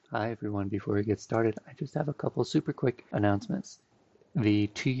Hi, everyone. Before we get started, I just have a couple super quick announcements. The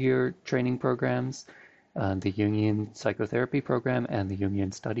 2-year training programs, the Jungian Psychotherapy Program and the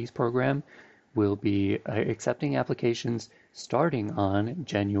Jungian Studies Program, will be accepting applications starting on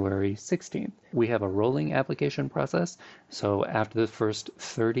January 16th. We have a rolling application process, so after the first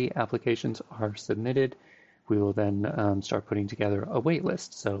 30 applications are submitted, we will then start putting together a wait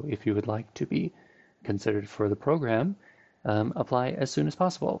list. So if you would like to be considered for the program, apply as soon as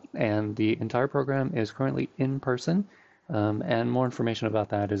possible. And the entire program is currently in person, and more information about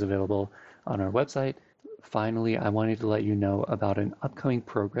that is available on our website. Finally, I wanted to let you know about an upcoming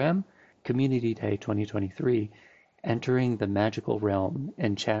program, Community Day 2023, Entering the Magical Realm,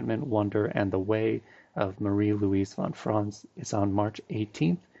 Enchantment, Wonder, and the Way of Marie-Louise von Franz. Is on March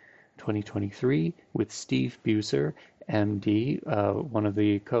 18th, 2023, with Steve Buser, MD, one of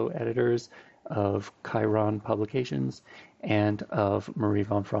the co-editors of Chiron Publications and of Marie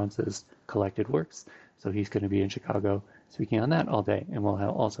von Franz's collected works. So he's going to be in Chicago speaking on that all day, and we'll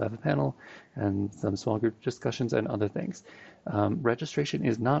also have a panel and some small group discussions and other things. Registration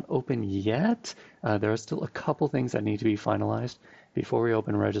is not open yet. There are still a couple things that need to be finalized before we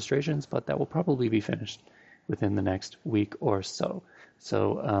open registrations, but that will probably be finished within the next week or so.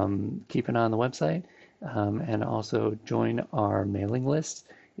 So keep an eye on the website, and also join our mailing list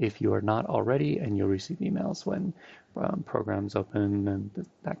if you are not already, and you'll receive emails when programs open and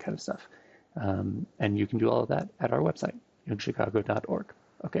that kind of stuff. And you can do all of that at our website, jungchicago.org.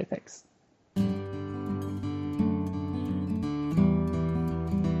 Okay, thanks.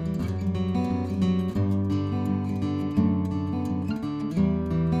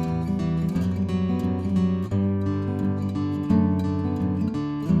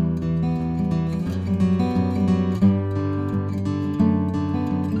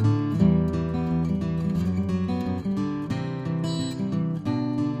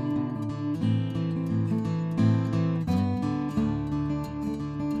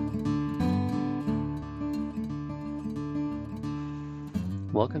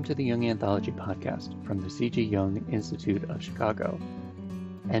 Welcome to the Jung Anthology podcast from the C.G. Jung Institute of Chicago.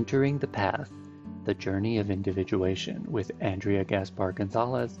 Entering the Path, The Journey of Individuation with Andrea Gaspar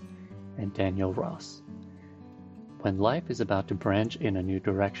Gonzalez and Daniel Ross. When life is about to branch in a new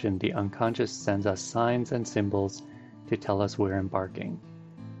direction, the unconscious sends us signs and symbols to tell us we're embarking.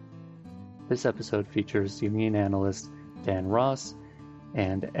 This episode features Jungian analyst Dan Ross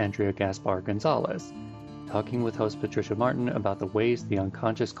and Andrea Gaspar Gonzalez, talking with host Patricia Martin about the ways the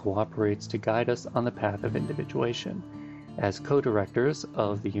unconscious cooperates to guide us on the path of individuation. As co-directors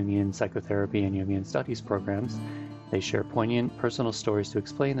of the Jungian Psychotherapy and Jungian Studies programs, they share poignant personal stories to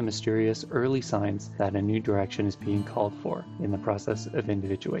explain the mysterious early signs that a new direction is being called for in the process of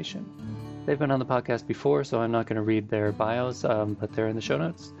individuation. They've been on the podcast before, so I'm not going to read their bios, but they're in the show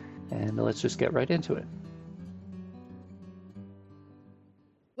notes. And let's just get right into it.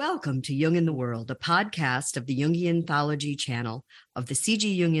 Welcome to Jung in the World, a podcast of the Jungian Anthology channel of the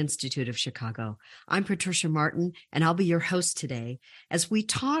C.G. Jung Institute of Chicago. I'm Patricia Martin, and I'll be your host today as we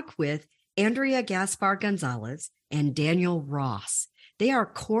talk with Andrea Gaspar Gonzalez and Daniel Ross. They are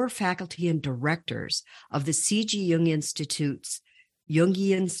core faculty and directors of the C.G. Jung Institute's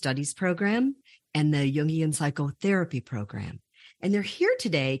Jungian Studies Program and the Jungian Psychotherapy Program. And they're here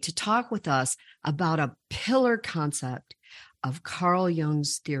today to talk with us about a pillar concept of Carl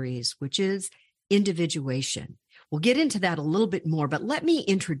Jung's theories, which is individuation. We'll get into that a little bit more, but let me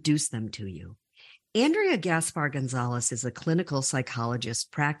introduce them to you. Andrea Gaspar Gonzalez is a clinical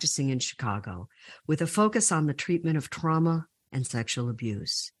psychologist practicing in Chicago with a focus on the treatment of trauma and sexual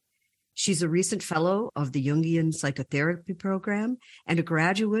abuse. She's a recent fellow of the Jungian Psychotherapy Program and a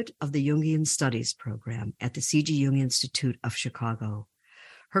graduate of the Jungian Studies Program at the C.G. Jung Institute of Chicago.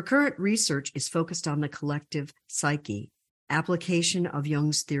 Her current research is focused on the collective psyche, application of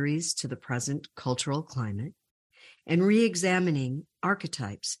Jung's theories to the present cultural climate, and re-examining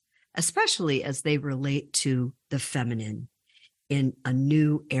archetypes, especially as they relate to the feminine in a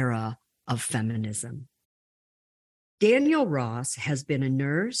new era of feminism. Daniel Ross has been a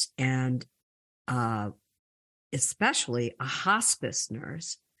nurse and especially a hospice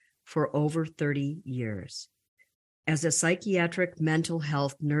nurse for over 30 years. As a psychiatric mental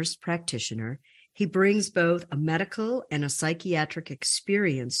health nurse practitioner, he brings both a medical and a psychiatric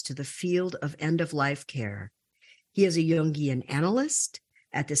experience to the field of end-of-life care. He is a Jungian analyst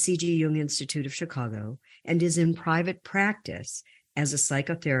at the C.G. Jung Institute of Chicago and is in private practice as a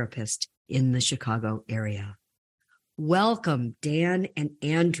psychotherapist in the Chicago area. Welcome, Dan and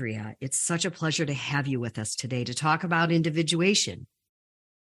Andrea. It's such a pleasure to have you with us today to talk about individuation.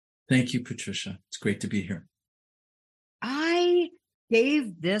 Thank you, Patricia. It's great to be here. I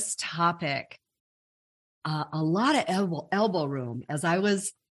gave this topic a lot of elbow room as I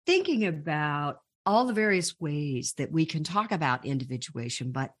was thinking about all the various ways that we can talk about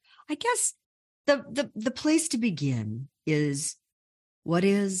individuation. But I guess the place to begin is, what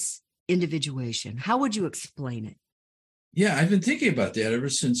is individuation? How would you explain it? Yeah, I've been thinking about that ever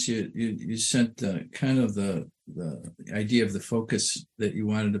since you sent kind of the idea of the focus that you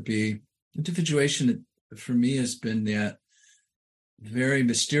wanted to be. Individuation for me has been that very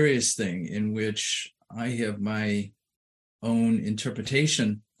mysterious thing in which I have my own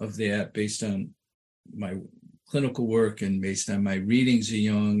interpretation of that based on my clinical work and based on my readings of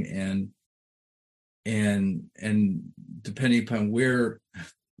Jung, and depending upon where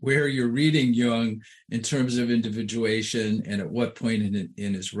you're reading Jung in terms of individuation, and at what point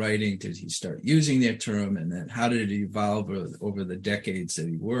in his writing did he start using that term, and then how did it evolve over the decades that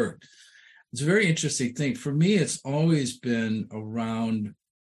he worked. It's a very interesting thing. For me, it's always been around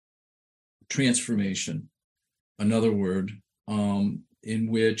transformation, another word, in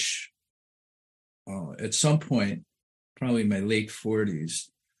which at some point, probably in my late 40s,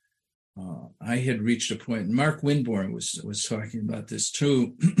 I had reached a point, and Mark Winborn was talking about this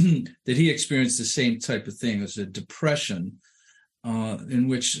too, that he experienced the same type of thing. It was a depression in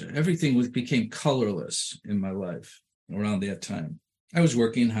which everything became colorless in my life around that time. I was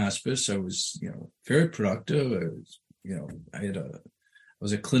working in hospice. I was, very productive. I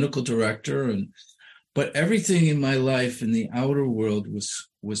was a clinical director, but everything in my life in the outer world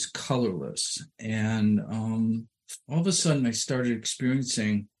was colorless. And all of a sudden I started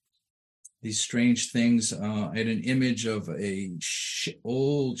experiencing these strange things. I had an image of a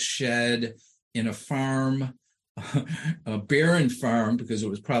old shed in a farm, a barren farm, because it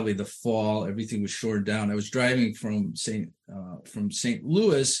was probably the fall. Everything was shorn down. I was driving from St.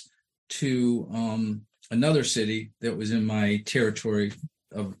 Louis to another city that was in my territory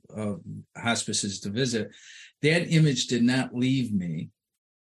of hospices to visit. That image did not leave me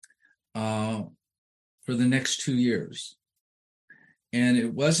for the next 2 years. And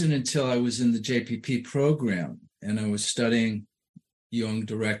it wasn't until I was in the JPP program and I was studying Jung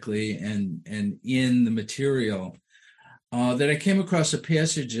directly and in the material that I came across a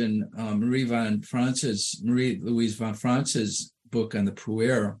passage in Marie-Louise von Franz's book on the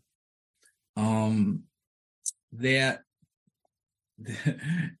Puer, that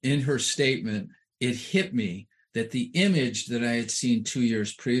in her statement, it hit me that the image that I had seen 2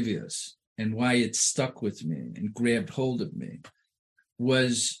 years previous and why it stuck with me and grabbed hold of me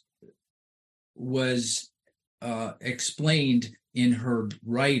was explained in her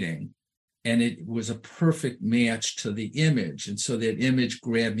writing, and it was a perfect match to the image. And so that image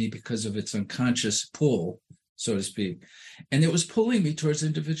grabbed me because of its unconscious pull, so to speak. And it was pulling me towards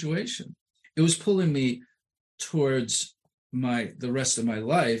individuation. It was pulling me towards the rest of my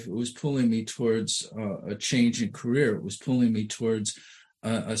life. It was pulling me towards a change in career. It was pulling me towards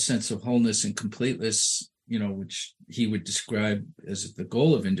a sense of wholeness and completeness, which he would describe as the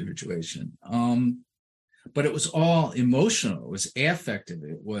goal of individuation. But it was all emotional. It was affective.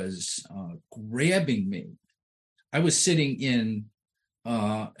 It was grabbing me. I was sitting in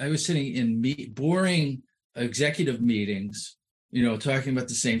boring executive meetings, talking about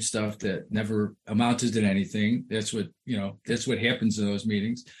the same stuff that never amounted to anything. That's what happens in those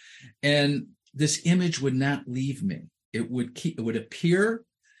meetings. And this image would not leave me. It would appear,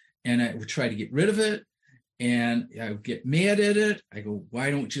 and I would try to get rid of it. And I would get mad at it. I go, why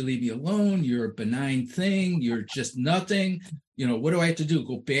don't you leave me alone? You're a benign thing. You're just nothing. What do I have to do?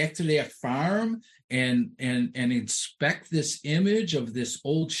 Go back to that farm and inspect this image of this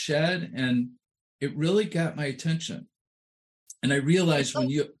old shed? And it really got my attention. And I realized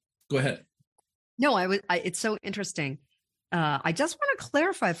go ahead. No, it's so interesting. I just want to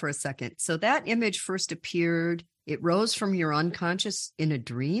clarify for a second. So that image first appeared, it rose from your unconscious in a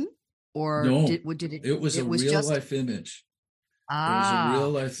dream? Or no, did it? It was a real life image. It was a real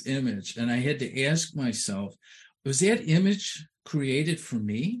life image. And I had to ask myself, was that image created for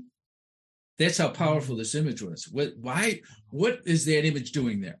me? That's how powerful this image was. What is that image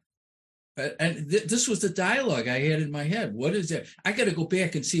doing there? And this was the dialogue I had in my head. What is that? I got to go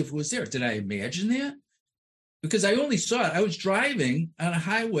back and see if it was there. Did I imagine that? Because I only saw it. I was driving on a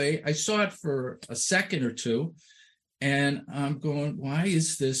highway. I saw it for a second or two. And I'm going, why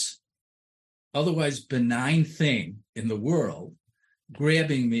is this otherwise benign thing in the world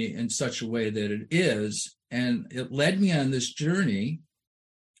grabbing me in such a way that it is? And it led me on this journey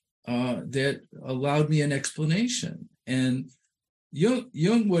that allowed me an explanation. And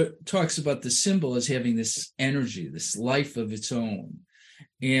Jung talks about the symbol as having this energy, this life of its own.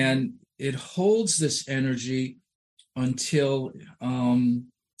 And it holds this energy until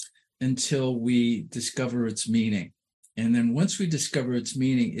we discover its meaning. And then once we discover its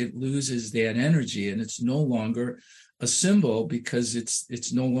meaning, it loses that energy, and it's no longer a symbol because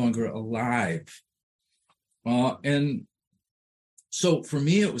it's no longer alive. And so for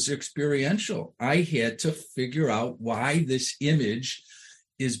me, it was experiential. I had to figure out why this image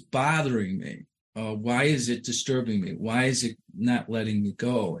is bothering me. Why is it disturbing me? Why is it not letting me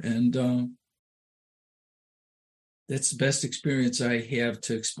go? And that's the best experience I have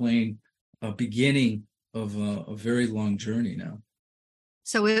to explain a beginning of a very long journey now.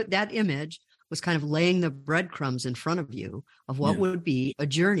 So that image was kind of laying the breadcrumbs in front of you of what would be a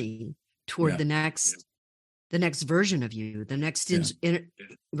journey toward the next version of you, the next iteration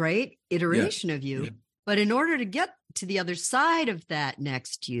of you. But in order to get to the other side of that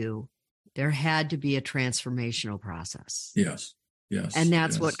next you, there had to be a transformational process. Yes. And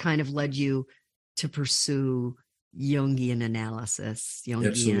that's what kind of led you to pursue Jungian analysis,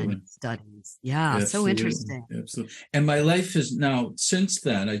 Jungian studies. Yeah, absolutely. So interesting. Absolutely. And my life is now, since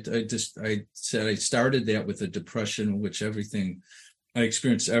then, I said I started that with a depression in which I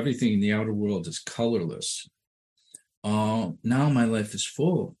experienced everything in the outer world is colorless. Now my life is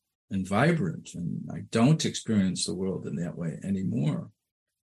full and vibrant, and I don't experience the world in that way anymore.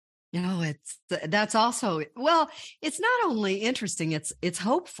 That's also, well, it's not only interesting, it's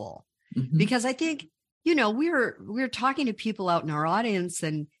hopeful, because I think, we're talking to people out in our audience,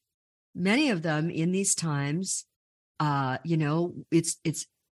 and many of them in these times, it's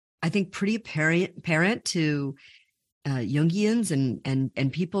I think pretty apparent to Jungians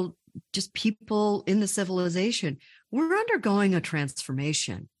and people in the civilization, we're undergoing a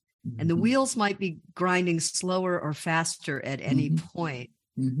transformation, and the wheels might be grinding slower or faster at any point,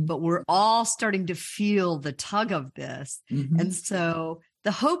 but we're all starting to feel the tug of this. And so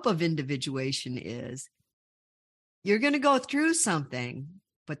the hope of individuation is you're going to go through something,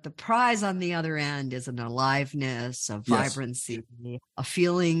 but the prize on the other end is an aliveness, a vibrancy, a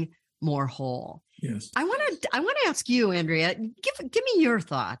feeling more whole. Yes. I want to ask you, Andrea, give me your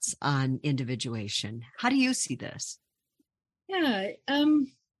thoughts on individuation. How do you see this? Yeah.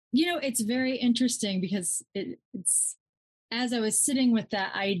 It's very interesting because it's, as I was sitting with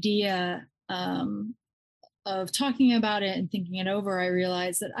that idea of talking about it and thinking it over, I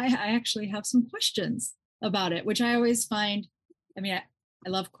realized that I actually have some questions about it, which I always find, I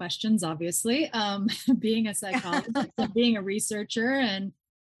love questions, obviously, being a psychologist and being a researcher, and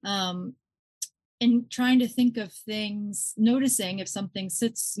trying to think of things, noticing if something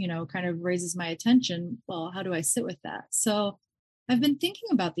sits, kind of raises my attention. Well, how do I sit with that? So I've been thinking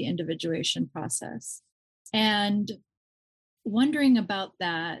about the individuation process and wondering about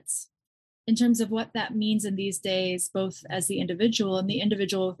that in terms of what that means in these days, both as the individual and the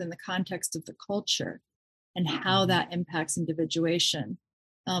individual within the context of the culture, and how that impacts individuation,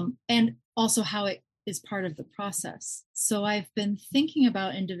 and also how it is part of the process. So I've been thinking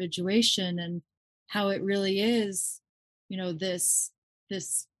about individuation and how it really is, this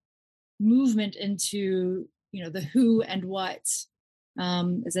movement into, the who and what,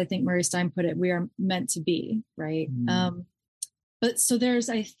 as I think Murray Stein put it, we are meant to be, right? But so there's,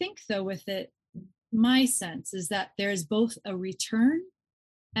 I think though, with it, my sense is that there's both a return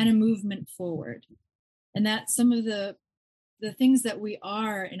and a movement forward. And that some of the things that we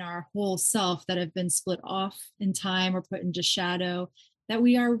are in our whole self that have been split off in time or put into shadow, that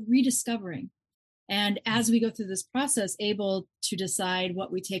we are rediscovering. And as we go through this process, able to decide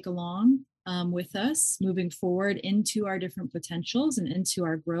what we take along with us, moving forward into our different potentials and into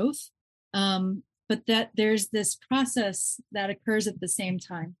our growth. But that there's this process that occurs at the same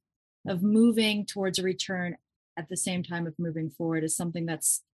time of moving towards a return at the same time of moving forward is something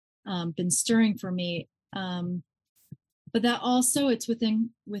that's been stirring for me. But that also it's within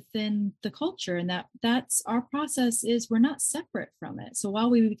the culture, and that's our process is we're not separate from it. So while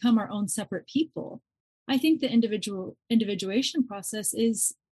we become our own separate people, I think the individuation process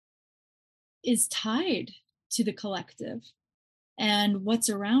is tied to the collective and what's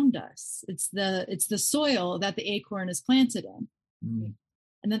around us. It's the soil that the acorn is planted in,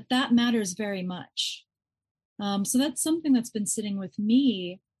 and that matters very much. So that's something that's been sitting with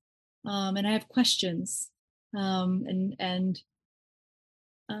me, and I have questions. And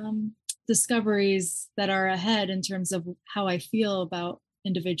discoveries that are ahead in terms of how I feel about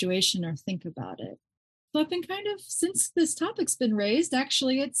individuation or think about it. So I've been kind of, since this topic's been raised,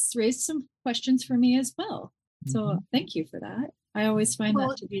 actually it's raised some questions for me as well. So thank you for that. I always find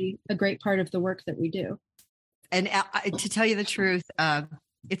that to be a great part of the work that we do. And to tell you the truth,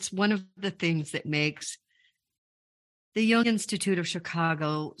 it's one of the things that makes the Jung Institute of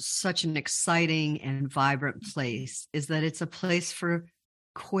Chicago such an exciting and vibrant place is that it's a place for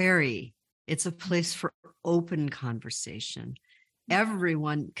query. It's a place for open conversation.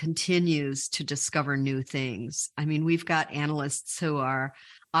 Everyone continues to discover new things. I mean, we've got analysts who are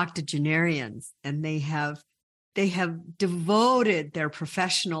octogenarians, and they have devoted their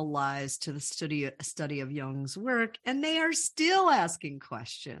professional lives to the study of Jung's work, and they are still asking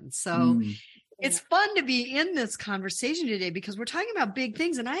questions. So it's fun to be in this conversation today because we're talking about big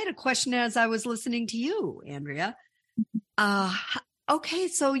things. And I had a question as I was listening to you, Andrea. Okay,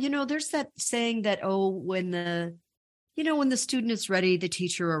 so, there's that saying that, when the student is ready, the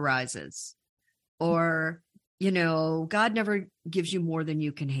teacher arises. Or, God never gives you more than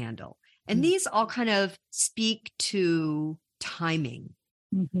you can handle. And these all kind of speak to timing.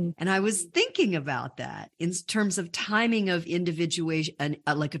 And I was thinking about that in terms of timing of individuation,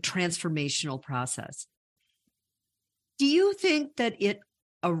 like a transformational process. Do you think that it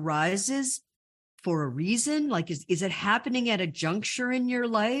arises for a reason? Like, is it happening at a juncture in your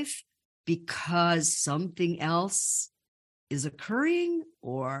life because something else is occurring?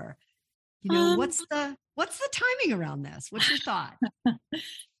 Or, what's the timing around this? What's your thought?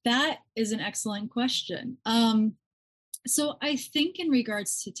 That is an excellent question. So I think in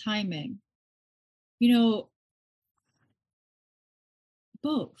regards to timing,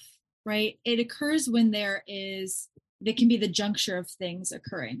 both, right? It occurs when there can be the juncture of things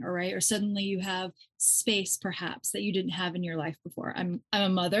occurring, all right? Or suddenly you have space perhaps that you didn't have in your life before. I'm a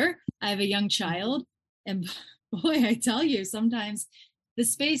mother, I have a young child, and boy, I tell you, sometimes the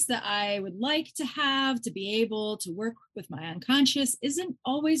space that I would like to have to be able to work with my unconscious isn't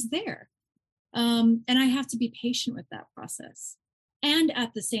always there. And I have to be patient with that process. And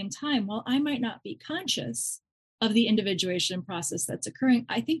at the same time, while I might not be conscious of the individuation process that's occurring,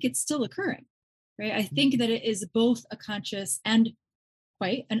 I think it's still occurring, right? I think that it is both a conscious and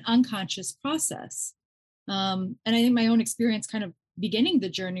quite an unconscious process. And I think my own experience kind of beginning the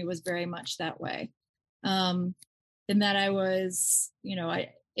journey was very much that way. In that I was,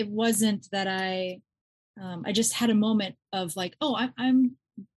 it wasn't that I just had a moment of like,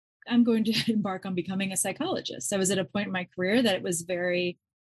 I'm going to embark on becoming a psychologist. I was at a point in my career that it was very,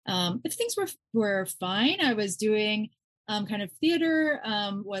 if things were fine, I was doing kind of theater,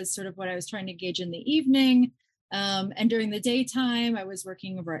 was sort of what I was trying to engage in the evening. And during the daytime, I was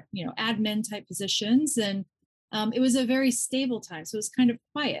working over, admin type positions. And it was a very stable time. So it was kind of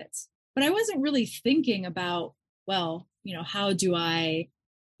quiet. But I wasn't really thinking about, how do I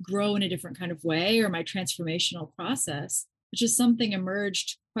grow in a different kind of way, or my transformational process, which is something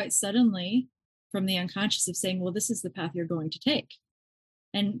emerged quite suddenly from the unconscious of saying, well, this is the path you're going to take.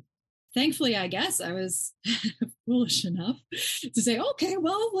 And thankfully, I guess I was foolish enough to say, okay,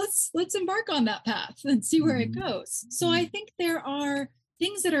 well, let's embark on that path and see where it goes. So I think there are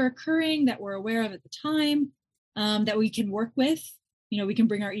things that are occurring that we're aware of at the time, that we can work with, we can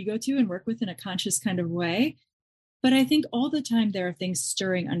bring our ego to and work with in a conscious kind of way. But I think all the time there are things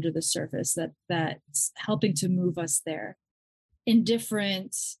stirring under the surface that's helping to move us there in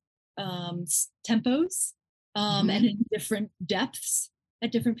different tempos and in different depths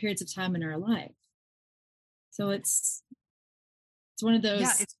at different periods of time in our life. So it's one of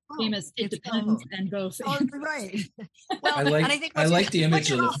those famous it depends and both. Oh, right. Well, I like the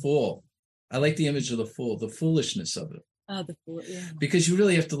image of the fool. I like the image of the fool, the foolishness of it. The fool, yeah. Because you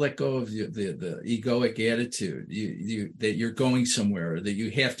really have to let go of the egoic attitude, that you're going somewhere, or that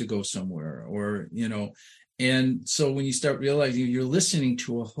you have to go somewhere, or and so when you start realizing you're listening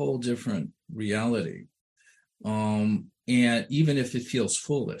to a whole different reality, and even if it feels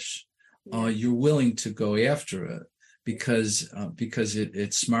foolish, you're willing to go after it because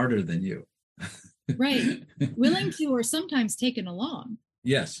it's smarter than you. Right. Willing to, or sometimes taken along.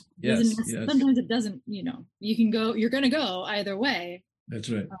 Yes. Sometimes it doesn't, you're going to go either way. That's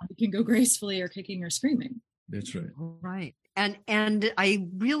right. You can go gracefully or kicking or screaming. That's right. Right. And I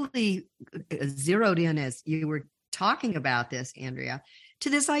really zeroed in as you were talking about this, Andrea,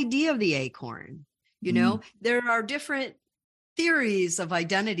 to this idea of the acorn. There are different theories of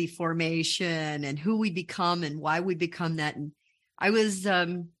identity formation and who we become and why we become that. And I was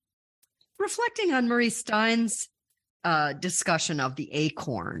reflecting on Maurice Stein's discussion of the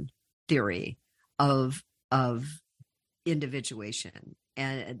acorn theory of individuation,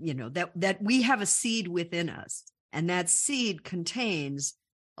 and that we have a seed within us, and that seed contains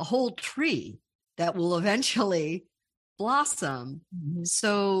a whole tree that will eventually blossom.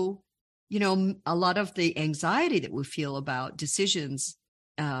 So a lot of the anxiety that we feel about decisions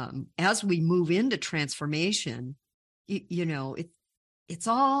as we move into transformation, it's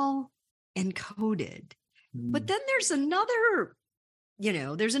all encoded. But then there's another,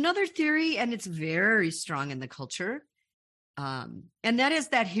 there's another theory, and it's very strong in the culture. And that is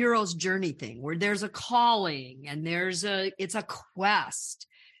that hero's journey thing, where there's a calling and it's a quest.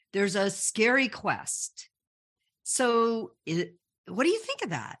 There's a scary quest. So what do you think of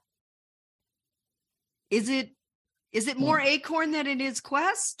that? Is it more acorn than it is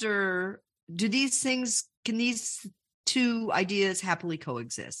quest, or can these two ideas happily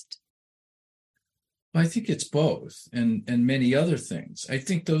coexist? I think it's both, and many other things. I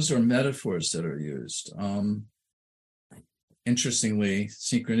think those are metaphors that are used. Interestingly,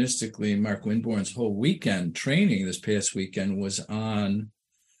 synchronistically, Mark Winborn's whole weekend training this past weekend was on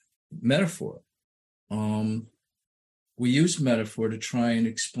metaphor. We use metaphor to try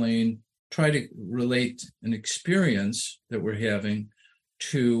to relate an experience that we're having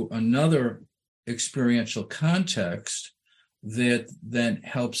to another experiential context that then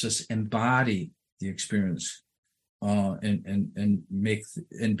helps us embody the experience and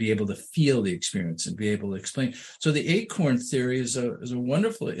be able to feel the experience and be able to explain. So the acorn theory is a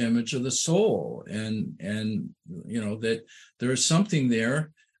wonderful image of the soul, and that there is something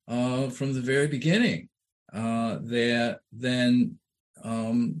there from the very beginning that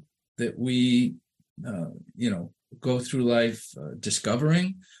we go through life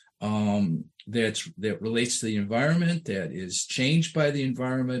discovering, that relates to the environment, that is changed by the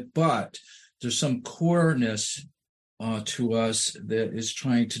environment, but there's some coreness to us that is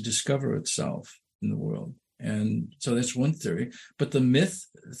trying to discover itself in the world. And so that's one theory. But the myth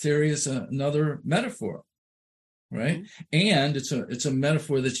theory is another metaphor, right? Mm-hmm. And it's a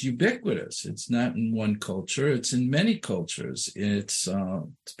metaphor that's ubiquitous. It's not in one culture. It's in many cultures. It's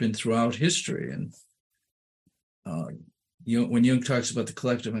been throughout history. And when Jung talks about the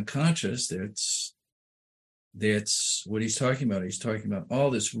collective unconscious, that's what he's talking about. He's talking about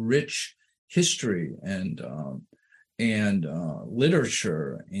all this rich history and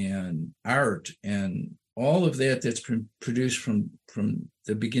literature and art and all of that's produced from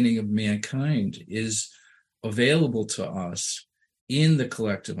the beginning of mankind is available to us in the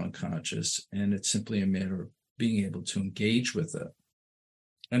collective unconscious, and it's simply a matter of being able to engage with it.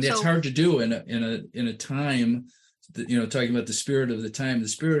 And that's hard to do in a time, talking about the spirit of the time. The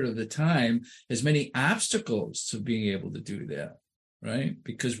spirit of the time has many obstacles to being able to do that. Right?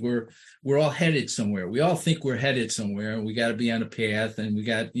 Because we're all headed somewhere. We all think we're headed somewhere, and we got to be on a path, and we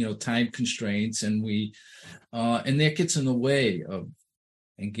got, time constraints, and and that gets in the way of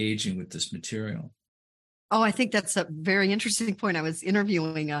engaging with this material. Oh, I think that's a very interesting point. I was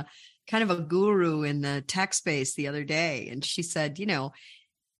interviewing a kind of a guru in the tech space the other day, and she said,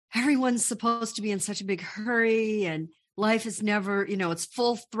 everyone's supposed to be in such a big hurry, and life is never, it's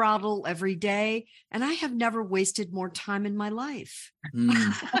full throttle every day. And I have never wasted more time in my life.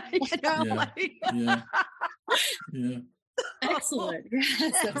 Yeah. Excellent.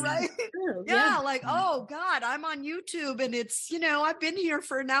 Yes, right? True. Yeah. Oh God, I'm on YouTube and it's, I've been here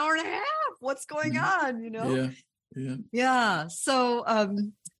for an hour and a half. What's going on, Yeah. So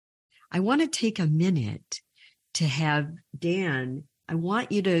I want to take a minute to have Dan, I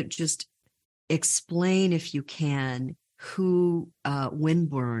want you to just explain, if you can, who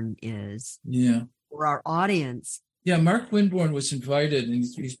Winborn is for our audience. Yeah, Mark Winborn was invited, and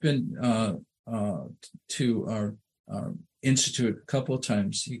he's been to our institute a couple of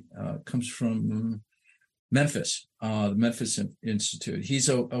times. He comes from Memphis, the Memphis Institute. He's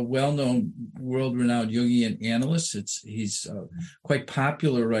a well-known, world-renowned Jungian analyst. He's quite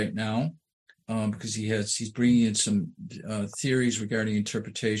popular right now because he's bringing in some theories regarding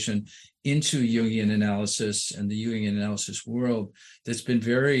interpretation into Jungian analysis and the Jungian analysis world that's been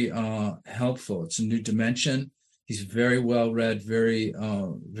very helpful. It's a new dimension. He's very well read, very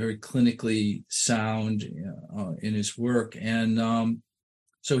clinically sound in his work, and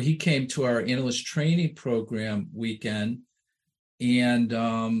so he came to our analyst training program weekend, and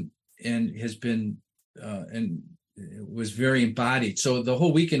has been and was very embodied. So the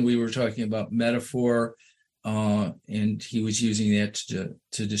whole weekend we were talking about metaphor, and he was using that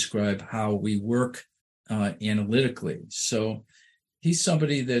to describe how we work analytically. So he's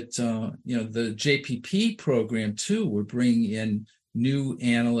somebody that, the JPP program too, we're bringing in new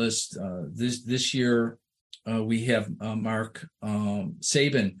analysts. This year, we have Mark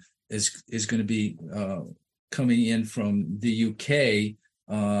Sabin is going to be coming in from the UK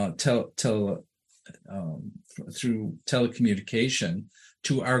through telecommunication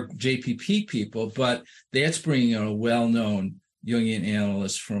to our JPP people, but that's bringing in a well-known Jungian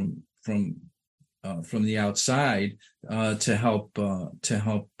analyst from the outside to help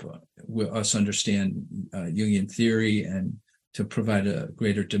us understand Jungian theory and to provide a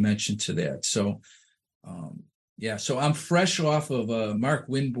greater dimension to that. So So I'm fresh off of a Mark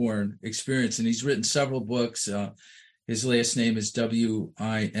Winborn experience, and he's written several books. His last name is Winborn.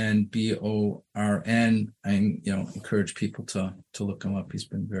 I encourage people to look him up. He's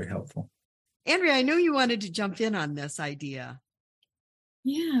been very helpful. Andrea, I know you wanted to jump in on this idea.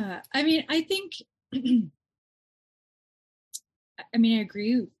 Yeah, I mean, I think, I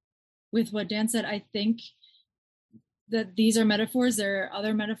agree with what Dan said. I think that these are metaphors. There are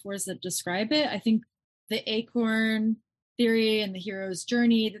other metaphors that describe it. I think the acorn theory and the hero's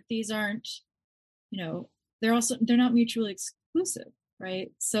journey, that these aren't, they're not mutually exclusive,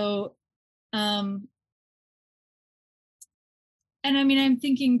 right? So, and I'm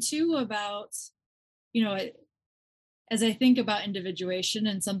thinking too about, as I think about individuation,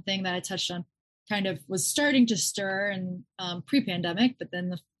 and something that I touched on kind of was starting to stir in pre-pandemic, but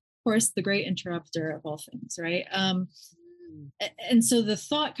then of course the great interrupter of all things, right? And so the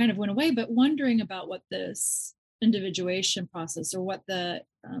thought kind of went away, but wondering about what this individuation process, or what the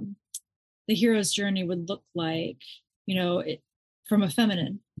hero's journey would look like, from a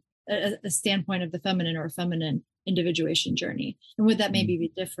standpoint of the feminine, or a feminine individuation journey, and would that maybe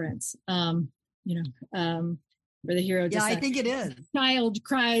be different? Where the hero just, I think it is. Child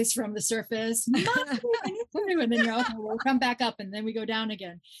cries from the surface, and then we'll come back up, and then we go down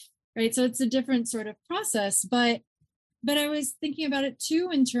again, right? So it's a different sort of process, but I was thinking about it too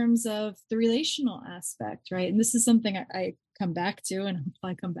in terms of the relational aspect, right? And this is something I come back to, and I'll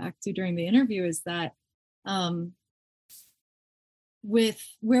probably come back to during the interview, is that with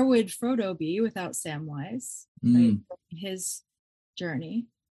where would Frodo be without Samwise, right? His journey,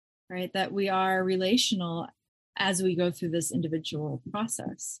 right? That we are relational as we go through this individual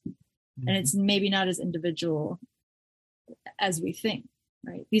process. And it's maybe not as individual as we think,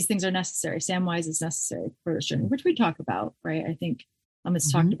 right? These things are necessary. Samwise is necessary for this journey, which we talk about, right? I think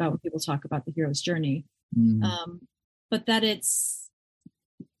it's talked about when people talk about the hero's journey. But that it's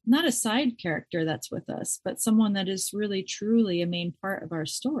not a side character that's with us, but someone that is really, truly a main part of our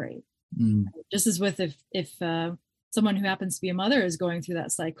story. Just as with if someone who happens to be a mother is going through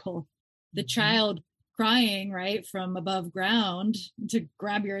that cycle, the child crying, right, from above ground to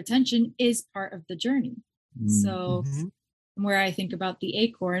grab your attention is part of the journey. So where I think about the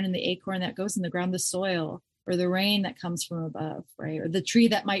acorn, and the acorn that goes in the ground, the soil, or the rain that comes from above, right? Or the tree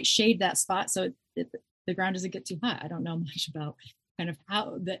that might shade that spot so the ground doesn't get too hot. I don't know much about kind of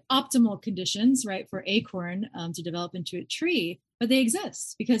how the optimal conditions, right, for acorn to develop into a tree, but they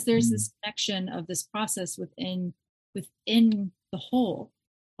exist because there's this connection of this process within the whole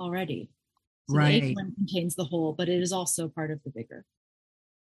already. So right. The acorn contains the whole, but it is also part of the bigger.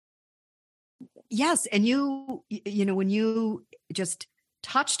 Yes. And when you just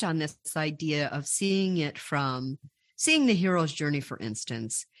touched on this idea of seeing the hero's journey, for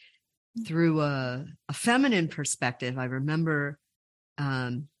instance, through a feminine perspective, I remember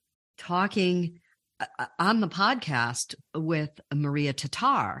talking on the podcast with Maria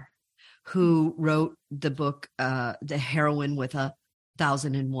Tatar, who wrote the book, The Heroine with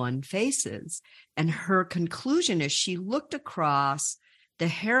 1,001 Faces. And her conclusion is she looked across the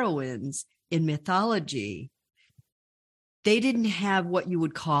heroines in mythology. They didn't have what you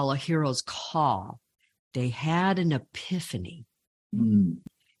would call a hero's call. They had an epiphany. An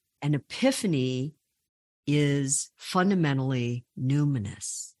epiphany is fundamentally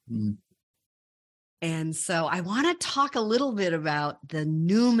numinous. And so I want to talk a little bit about the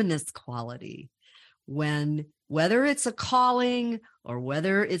numinous quality whether it's a calling or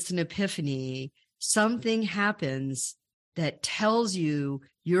whether it's an epiphany, something happens that tells you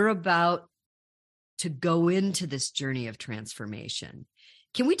you're about to go into this journey of transformation.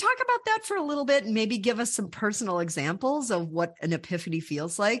 Can we talk about that for a little bit and maybe give us some personal examples of what an epiphany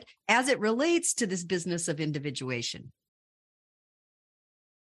feels like as it relates to this business of individuation?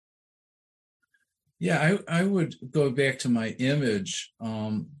 Yeah, I would go back to my image.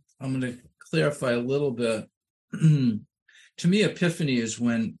 I'm going to clarify a little bit. To me, epiphany is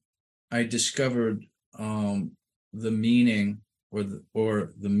when I discovered the meaning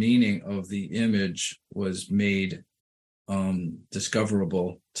or the meaning of the image was made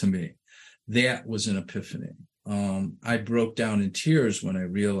discoverable to me. That was an epiphany. I broke down in tears when I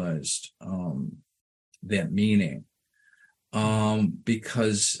realized that meaning,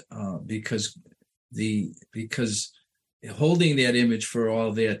 because holding that image for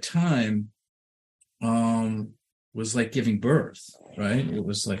all that time was like giving birth, right? It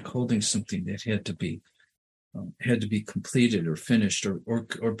was like holding something that had to be completed or finished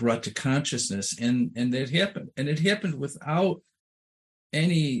or brought to consciousness, and that happened. And it happened without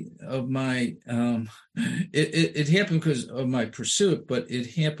any of my it happened because of my pursuit, but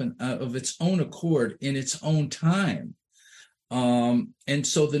it happened of its own accord in its own time. And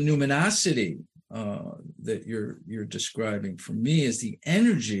so the numinosity that you're describing for me is the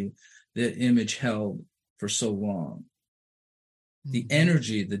energy that image held for so long. The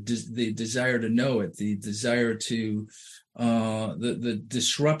energy, the desire to know it, the desire to the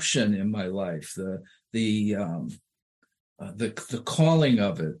disruption in my life, the calling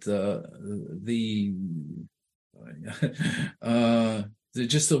of it,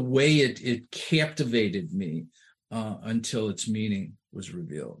 just the way it captivated me until its meaning was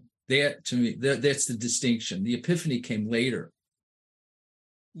revealed. That to me, that's the distinction. The epiphany came later.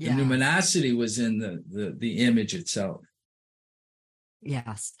 Yeah. The numinosity was in the image itself.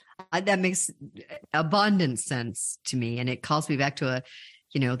 Yes, that makes abundant sense to me, and it calls me back to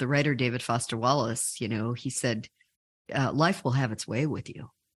the writer David Foster Wallace. He said, "Life will have its way with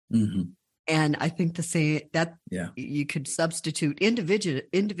you," and I think the same that you could substitute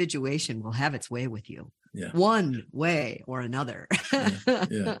individuation will have its way with you, one way or another.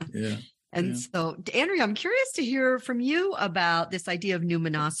 And so, Andrea, I'm curious to hear from you about this idea of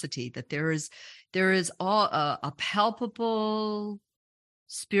numinosity. That there is a palpable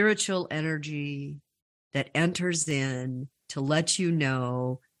spiritual energy that enters in to let you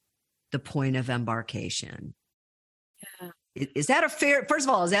know the point of embarkation. Yeah. Is that first of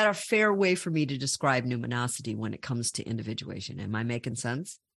all, is that a fair way for me to describe numinosity when it comes to individuation? Am I making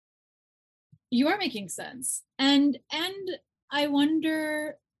sense? You are making sense. And I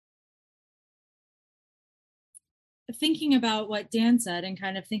wonder, thinking about what Dan said and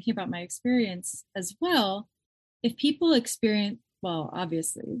kind of thinking about my experience as well, if people experience, well,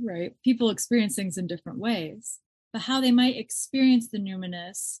 obviously, right? People experience things in different ways, but how they might experience the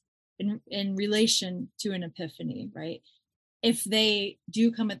numinous in relation to an epiphany, right? If they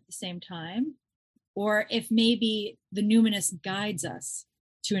do come at the same time, or if maybe the numinous guides us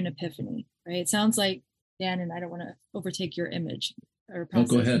to an epiphany, right? It sounds like, Dan, and I don't want to overtake your image or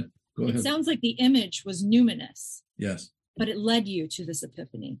process. Oh, go ahead. It sounds like the image was numinous. Yes. But it led you to this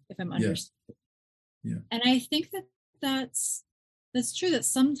epiphany, if I'm understanding. Yeah. And I think that's true, that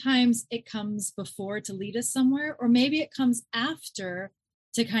sometimes it comes before to lead us somewhere, or maybe it comes after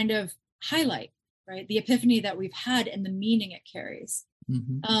to kind of highlight, right, the epiphany that we've had and the meaning it carries.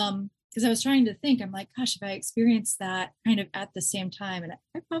 Because I was trying to think, I'm like, gosh, if I experienced that kind of at the same time, and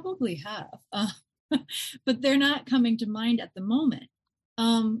I probably have, but they're not coming to mind at the moment.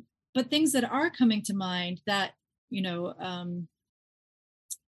 But things that are coming to mind that, the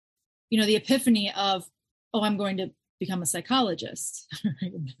epiphany of, oh, I'm going to become a psychologist,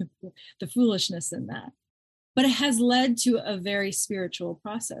 the foolishness in that. But it has led to a very spiritual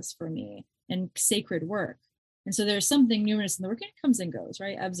process for me and sacred work. And so there's something numinous in the work, and it comes and goes,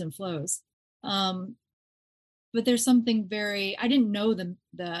 right? Ebbs and flows. But there's something I didn't know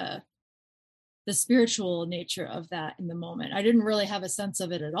the spiritual nature of that in the moment. I didn't really have a sense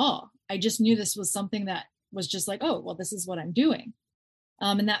of it at all. I just knew this was something that was just like, oh, well, this is what I'm doing.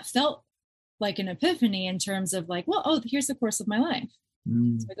 And that felt like an epiphany in terms of like, well, oh, here's the course of my life.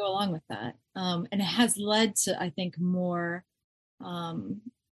 So I go along with that. And it has led to, I think, more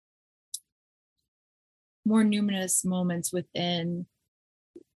numinous moments within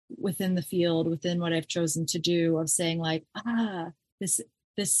the field, within what I've chosen to do, of saying like, this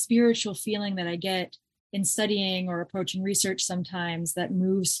spiritual feeling that I get in studying or approaching research sometimes that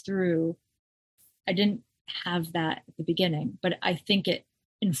moves through. I didn't have that at the beginning, but I think it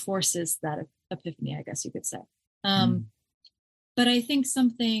enforces that epiphany, I guess you could say. But I think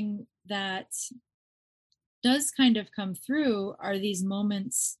something that does kind of come through are these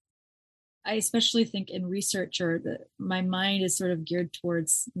moments. I especially think in research, or my mind is sort of geared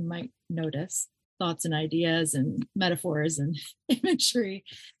towards, you might notice, thoughts and ideas and metaphors and imagery.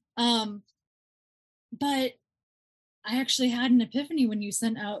 But I actually had an epiphany when you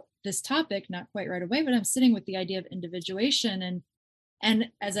sent out this topic, not quite right away, but I'm sitting with the idea of individuation.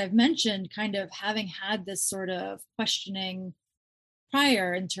 And as I've mentioned, kind of having had this sort of questioning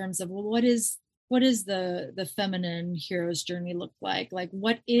prior in terms of, well, what is the feminine hero's journey look like? Like,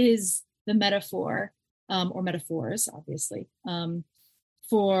 what is the metaphor, or metaphors, obviously,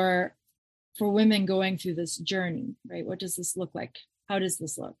 for women going through this journey, right? What does this look like? How does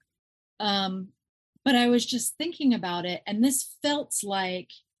this look? But I was just thinking about it, and this felt like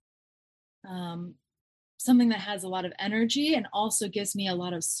something that has a lot of energy and also gives me a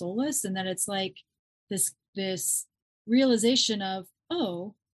lot of solace, and that it's like this realization of,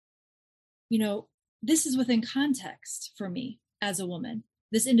 oh, this is within context for me as a woman,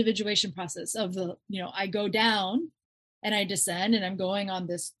 this individuation process of I go down and I descend, and I'm going on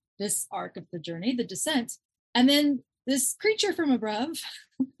this arc of the journey, the descent. And then this creature from above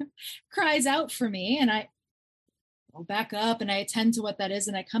cries out for me, and I go back up and I attend to what that is,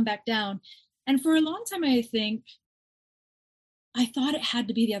 and I come back down. And for a long time, I think I thought it had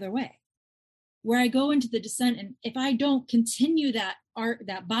to be the other way, where I go into the descent, and if I don't continue that arc,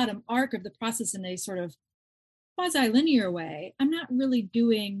 that bottom arc of the process in a sort of quasi-linear way, I'm not really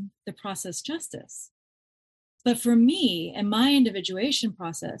doing the process justice. But for me and my individuation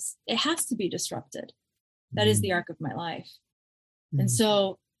process, it has to be disrupted. That is the arc of my life. And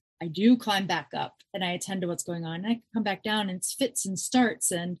so I do climb back up and I attend to what's going on. And I come back down, and it's fits and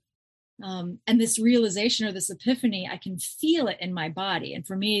starts. And this realization or this epiphany, I can feel it in my body. And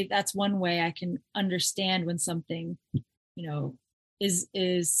for me, that's one way I can understand when something,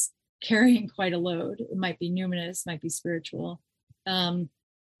 is carrying quite a load. It might be numinous, might be spiritual.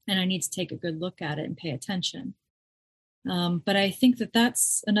 And I need to take a good look at it and pay attention. But I think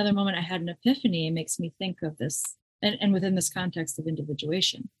that's another moment I had an epiphany. It makes me think of this and within this context of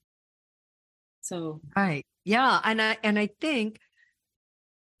individuation. So. Right. Yeah. And I think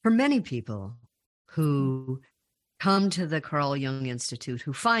for many people who come to the Carl Jung Institute,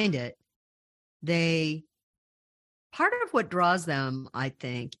 who find it, part of what draws them, I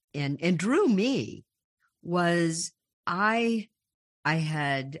think, and drew me was I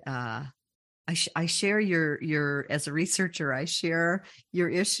share your as a researcher, I share your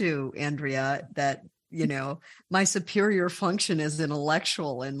issue, Andrea, that, my superior function is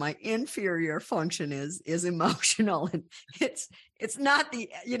intellectual and my inferior function is emotional. And it's not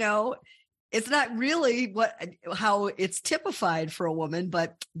it's not really how it's typified for a woman,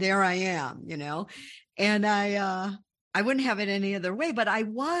 but there I am, and I wouldn't have it any other way, but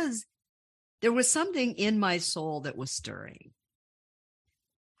there was something in my soul that was stirring.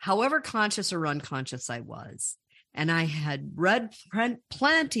 However conscious or unconscious I was, and I had read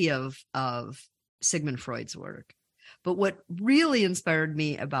plenty of Sigmund Freud's work. But what really inspired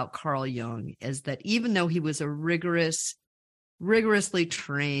me about Carl Jung is that even though he was a rigorously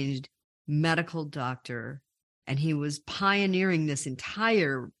trained medical doctor, and he was pioneering this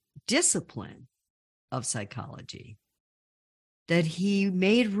entire discipline of psychology, that he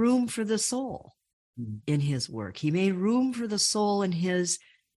made room for the soul in his work. He made room for the soul in his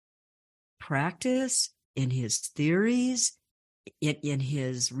practice, in his theories, in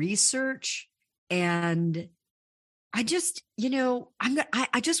his research. And I just,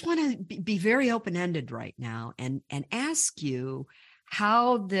 I just want to be very open-ended right now and ask you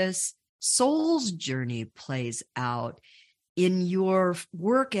how this soul's journey plays out in your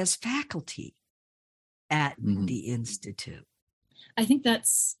work as faculty at the Institute. I think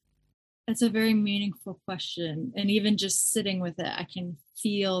that's a very meaningful question. And even just sitting with it, I can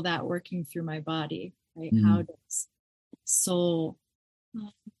feel that working through my body, right? How does soul's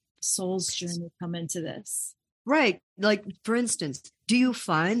journey come into this? Right. Like, for instance, do you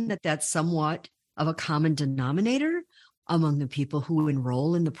find that that's somewhat of a common denominator among the people who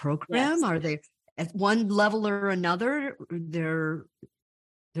enroll in the program? Yes. Are they at one level or another, they're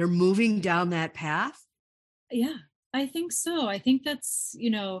moving down that path? Yeah, I think so. I think that's,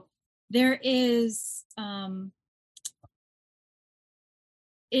 there is,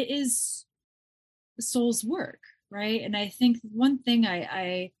 it is soul's work, right? And I think one thing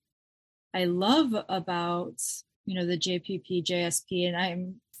I love about, the JPP, JSP, and I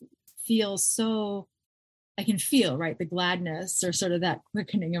can feel, right, the gladness or sort of that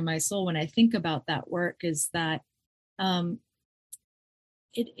quickening of my soul when I think about that work is that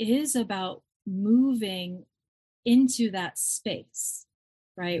it is about moving into that space,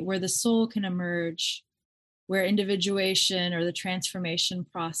 right, where the soul can emerge, where individuation or the transformation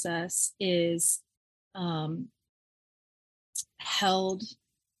process is held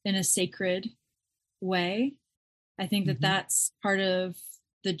in a sacred way. I think that that's part of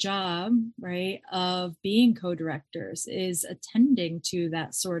the job, right, of being co-directors, is attending to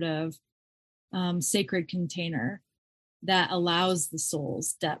that sort of sacred container that allows the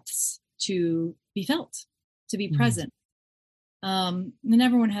soul's depths to be felt, to be present. And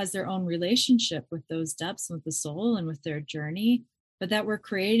everyone has their own relationship with those depths, with the soul and with their journey, but that we're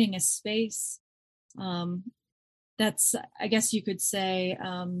creating a space that's, I guess you could say,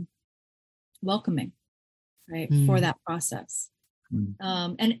 welcoming, right, for that process.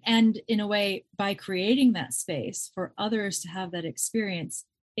 And in a way, by creating that space for others to have that experience,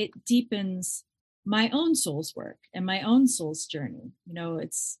 it deepens my own soul's work and my own soul's journey.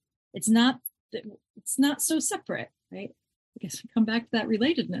 It's not so separate, right? I guess we come back to that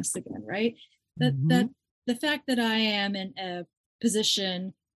relatedness again, right? That the fact that I am in a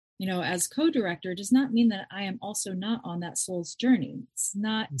position, as co-director does not mean that I am also not on that soul's journey. It's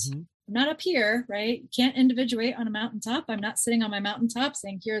not, I'm not up here, right? You can't individuate on a mountaintop. I'm not sitting on my mountaintop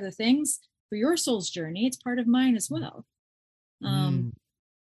saying, here are the things for your soul's journey. It's part of mine as well.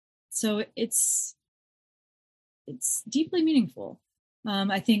 So it's deeply meaningful.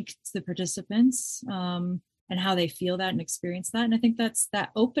 I think to the participants and how they feel that and experience that. And I think that's that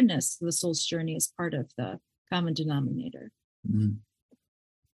openness to the soul's journey is part of the common denominator.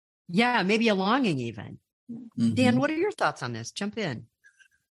 Yeah, maybe a longing even. Dan, what are your thoughts on this? Jump in.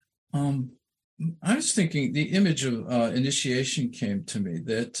 I was thinking the image of initiation came to me,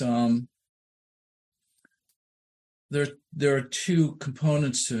 that there are two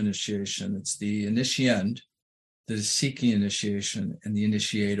components to initiation. It's the initiand that is seeking initiation, and the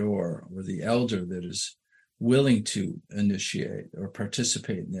initiator, or the elder that is willing to initiate or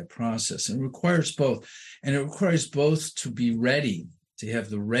participate in that process. And it requires both. And it requires both to be ready, to have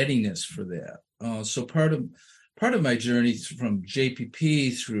the readiness for that. So part of my journey from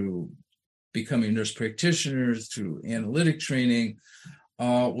JPP through becoming a nurse practitioner, through analytic training,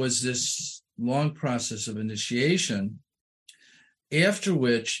 was this long process of initiation, after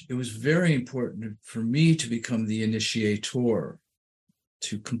which it was very important for me to become the initiator,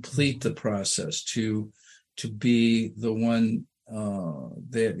 to complete the process, to be the one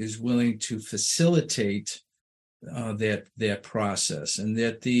that is willing to facilitate that process, and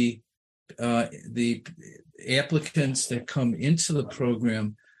that the applicants that come into the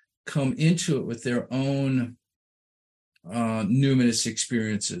program come into it with their own numinous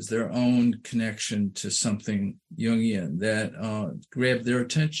experiences, their own connection to something Jungian that grabbed their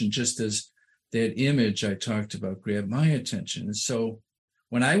attention, just as that image I talked about grabbed my attention. And so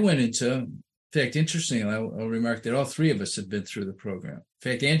when I went into, in fact, interestingly, I'll remark that all three of us have been through the program.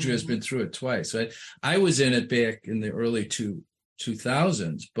 In fact, Andrew has been through it twice. I was in it back in the early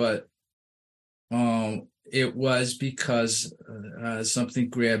 2000s, but it was because something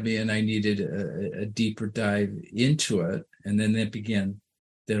grabbed me and I needed a deeper dive into it. And then that began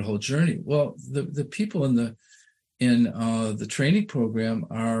that whole journey. Well, the people in the training program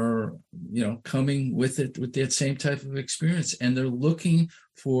are, coming with that same type of experience. And they're looking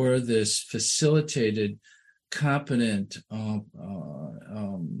for this facilitated, competent,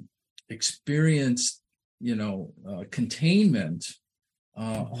 experienced, containment,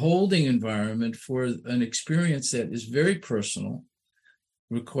 holding environment for an experience that is very personal,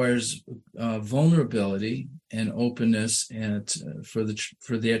 requires vulnerability and openness, and for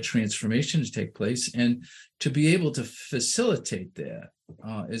that transformation to take place, and to be able to facilitate that,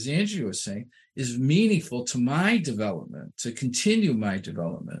 as Andrew was saying, is meaningful to my development, to continue my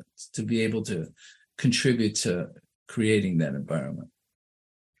development, to be able to contribute to creating that environment.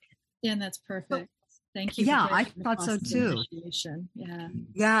 Yeah, and that's perfect. Thank you. Yeah, I thought so too.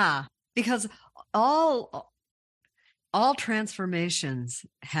 Yeah, because all transformations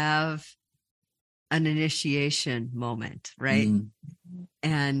have an initiation moment, right?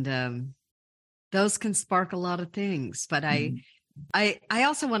 And those can spark a lot of things. But I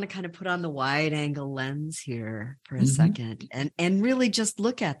also want to kind of put on the wide angle lens here for a second and really just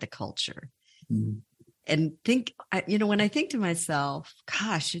look at the culture. And think, when I think to myself,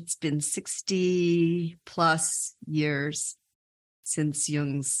 gosh, it's been 60 plus years since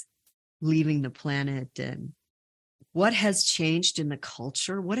Jung's leaving the planet. And what has changed in the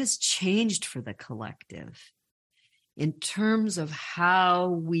culture? What has changed for the collective in terms of how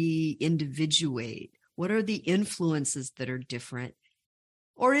we individuate? What are the influences that are different?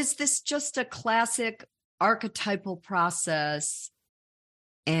 Or is this just a classic archetypal process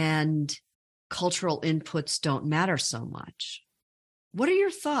and cultural inputs don't matter so much? What are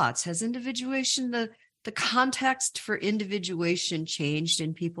your thoughts? Has individuation, the context for individuation, changed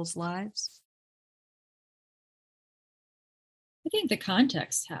in people's lives? I think the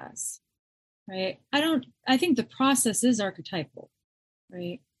context has, right? I think the process is archetypal,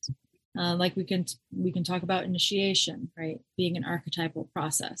 right? Like we can talk about initiation, right? Being an archetypal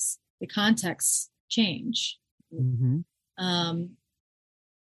process. The contexts change.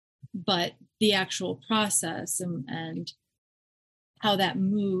 But the actual process and how that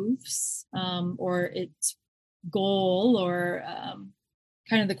moves, or its goal, or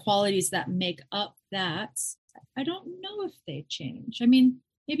kind of the qualities that make up that, I don't know if they change. I mean,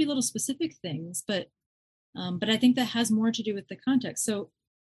 maybe little specific things, but I think that has more to do with the context. So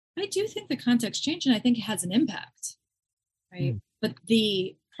I do think the context changed, and I think it has an impact, right? But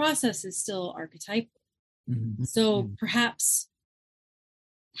the process is still archetypal. So perhaps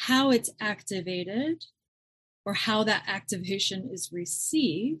how it's activated or how that activation is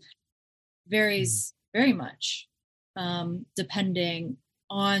received varies very much, depending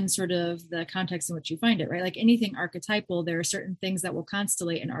on sort of the context in which you find it, right? Like anything archetypal, there are certain things that will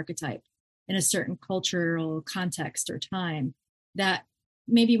constellate an archetype in a certain cultural context or time that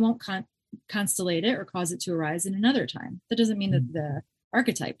maybe won't constellate it or cause it to arise in another time. That doesn't mean that the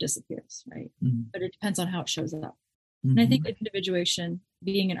archetype disappears, right? But it depends on how it shows up. And I think individuation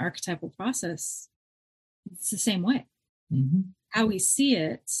being an archetypal process, it's the same way. How we see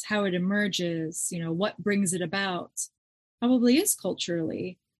it, how it emerges, what brings it about, probably is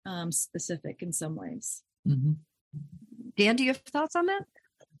culturally specific in some ways. Dan, do you have thoughts on that?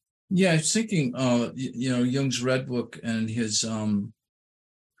 Yeah, I was thinking, Jung's Red Book and his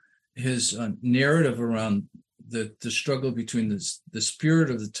narrative around the struggle between the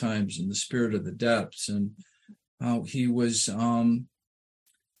spirit of the times and the spirit of the depths, and how he was aware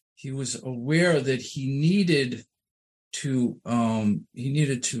that he needed to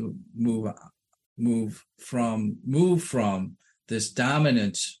move from this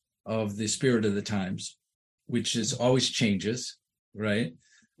dominance of the spirit of the times, which is always changes, right?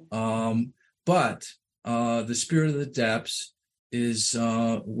 But the spirit of the depths is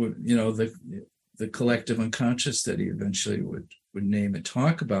the collective unconscious that he eventually would name and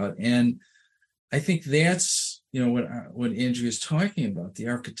talk about. And I think that's what Andrea is talking about. The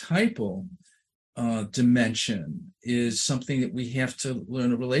archetypal dimension is something that we have to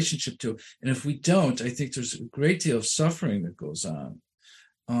learn a relationship to. And if we don't, I think there's a great deal of suffering that goes on.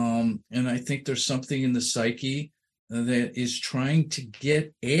 And I think there's something in the psyche that is trying to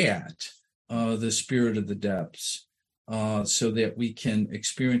get at the spirit of the depths so that we can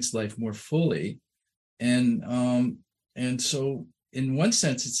experience life more fully. And so in one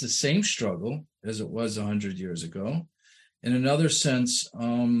sense, it's the same struggle as it was 100 years ago. In another sense,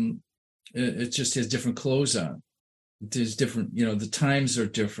 it just has different clothes on. There's different, the times are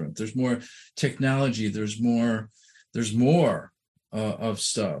different. There's more technology. There's more of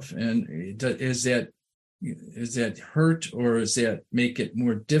stuff. And is that hurt or does that make it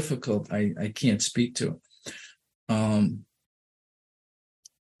more difficult? I can't speak to it.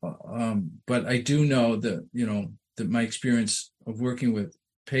 But I do know that, that my experience of working with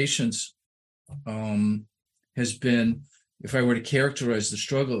patients has been, if I were to characterize the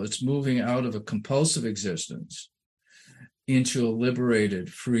struggle, it's moving out of a compulsive existence into a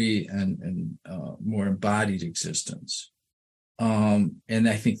liberated, free, and more embodied existence. And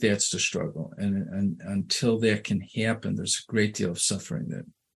I think that's the struggle. And until that can happen, there's a great deal of suffering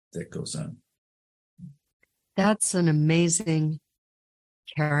that goes on. That's an amazing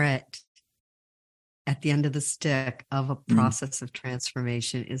carrot at the end of the stick of a process of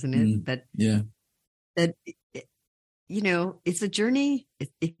transformation, isn't it? That it's a journey.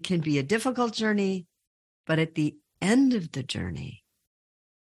 It can be a difficult journey, but at the end of the journey,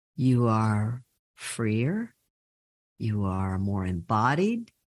 you are freer, you are more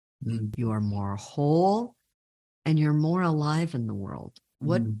embodied, you are more whole, and you're more alive in the world.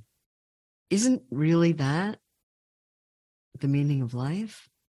 What isn't really that the meaning of life?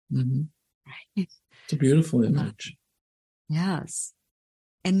 Right? It's a beautiful image. Yes.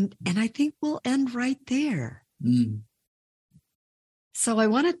 And I think we'll end right there. So I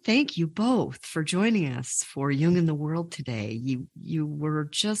want to thank you both for joining us for Jung in the World today. You were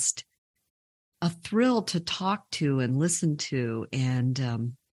just a thrill to talk to and listen to.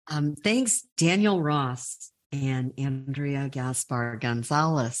 And thanks, Daniel Ross and Andrea Gaspar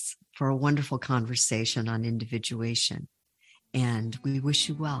Gonzalez, for a wonderful conversation on individuation. And we wish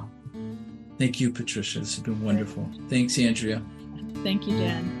you well. Thank you, Patricia. This has been wonderful. Thanks, Andrea. Thank you,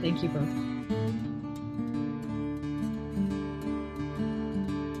 Dan. Thank you both.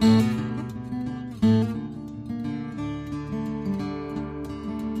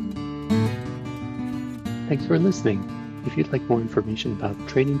 Thanks for listening. If you'd like more information about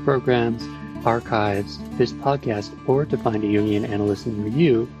training programs, archives, this podcast, or to find a Jungian analyst and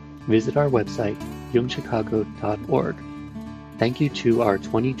review, visit our website, jungchicago.org. Thank you to our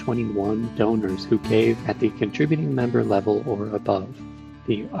 2021 donors who gave at the contributing member level or above: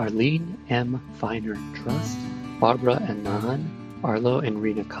 the Arlene M. Feiner Trust, Barbara Anand, Arlo and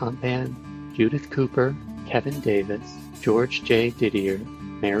Rena Compan, Judith Cooper, Kevin Davis, George J. Didier,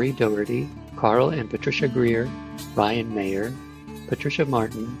 Mary Doherty, Carl and Patricia Greer, Ryan Mayer, Patricia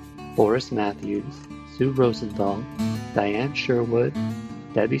Martin, Boris Matthews, Sue Rosenthal, Diane Sherwood,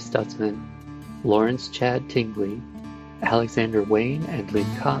 Debbie Stutzman, Lawrence Chad Tingley, Alexander Wayne and Lynn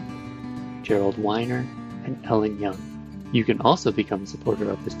Kopp, Gerald Weiner, and Ellen Young. You can also become a supporter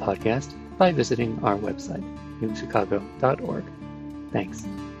of this podcast by visiting our website, jungchicago.org. Thanks.